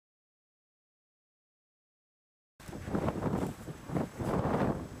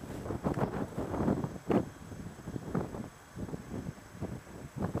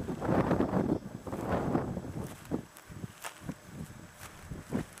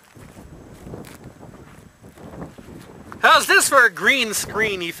How's this for a green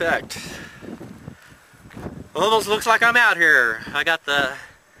screen effect? Almost looks like I'm out here. I got the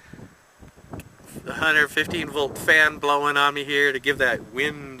 115 volt fan blowing on me here to give that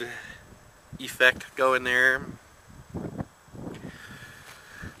wind effect going there.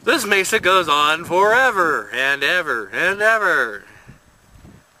 This mesa goes on forever and ever and ever.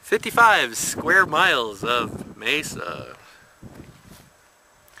 55 square miles of mesa.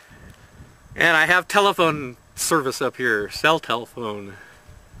 And I have telephone service up here, cell telephone.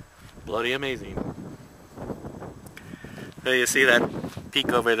 Bloody amazing. So you see that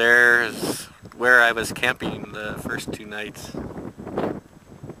peak over there is where I was camping the first 2 nights.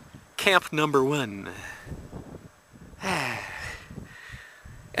 Camp number 1.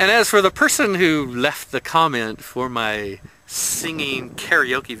 And as for the person who left the comment for my singing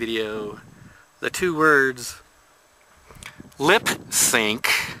karaoke video, the 2 words lip sync.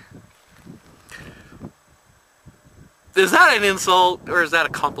 Is that an insult or is that a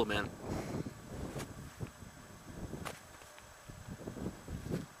compliment?